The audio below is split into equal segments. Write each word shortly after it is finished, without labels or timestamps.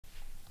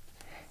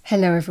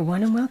Hello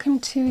everyone and welcome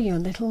to your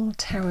little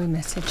tarot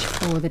message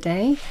for the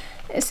day.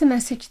 It's a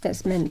message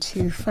that's meant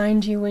to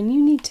find you when you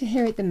need to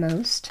hear it the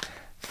most,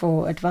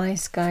 for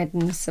advice,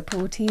 guidance,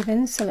 support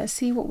even. So let's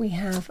see what we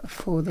have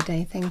for the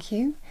day. Thank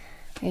you.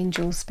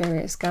 Angel,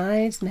 spirits,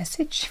 guides,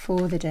 message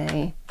for the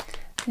day.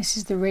 This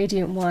is the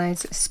Radiant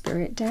Wise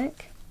Spirit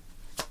deck.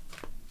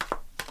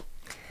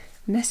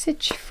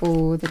 Message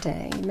for the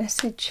day.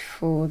 Message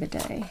for the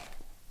day.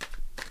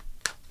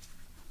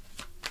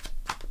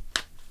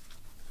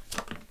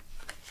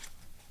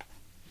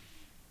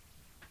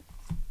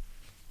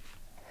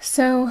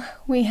 So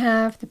we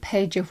have the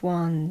Page of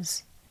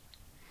Wands.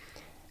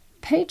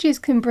 Pages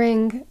can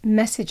bring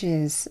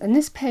messages, and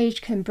this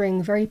page can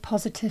bring very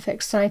positive,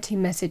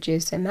 exciting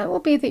messages, and that will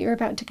be that you're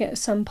about to get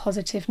some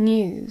positive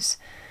news.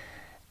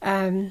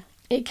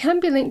 It can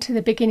be linked to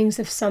the beginnings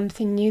of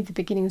something new, the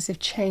beginnings of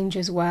change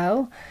as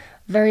well.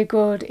 Very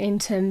good in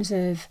terms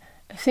of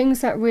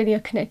things that really are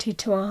connected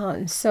to our heart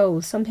and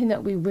soul, something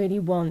that we really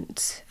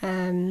want.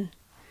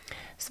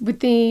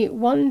 With the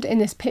wand in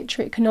this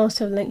picture, it can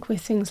also link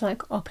with things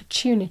like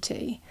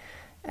opportunity.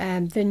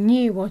 The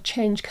new or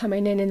change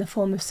coming in the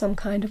form of some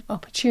kind of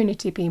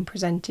opportunity being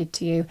presented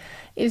to you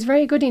is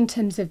very good in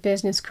terms of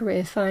business,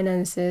 career,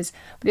 finances,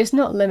 but it's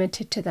not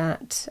limited to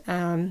that.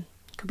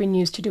 Could be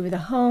news to do with a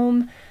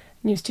home,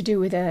 news to do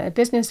with a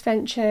business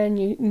venture,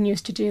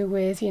 news to do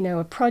with,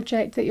 a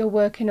project that you're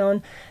working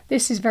on.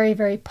 This is very,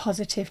 very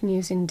positive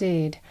news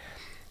indeed.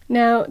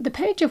 Now, the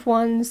Page of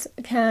Wands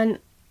can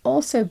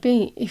also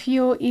be if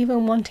you're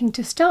even wanting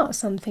to start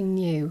something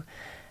new.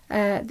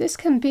 This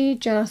can be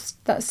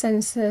just that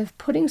sense of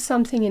putting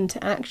something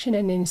into action,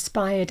 an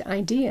inspired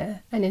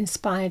idea, an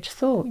inspired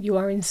thought. You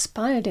are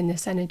inspired in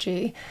this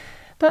energy,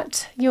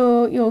 but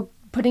you're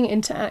putting it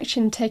into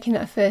action, taking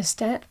that first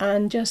step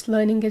and just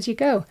learning as you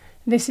go.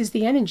 This is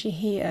the energy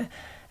here.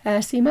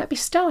 So you might be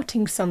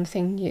starting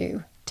something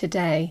new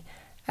today,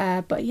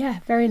 but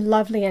yeah, very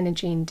lovely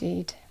energy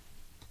indeed.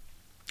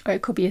 Or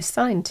it could be a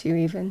sign to you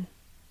even.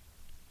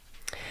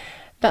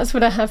 That's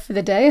what I have for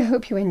the day. I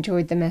hope you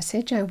enjoyed the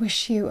message. I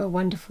wish you a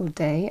wonderful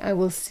day. I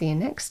will see you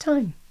next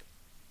time.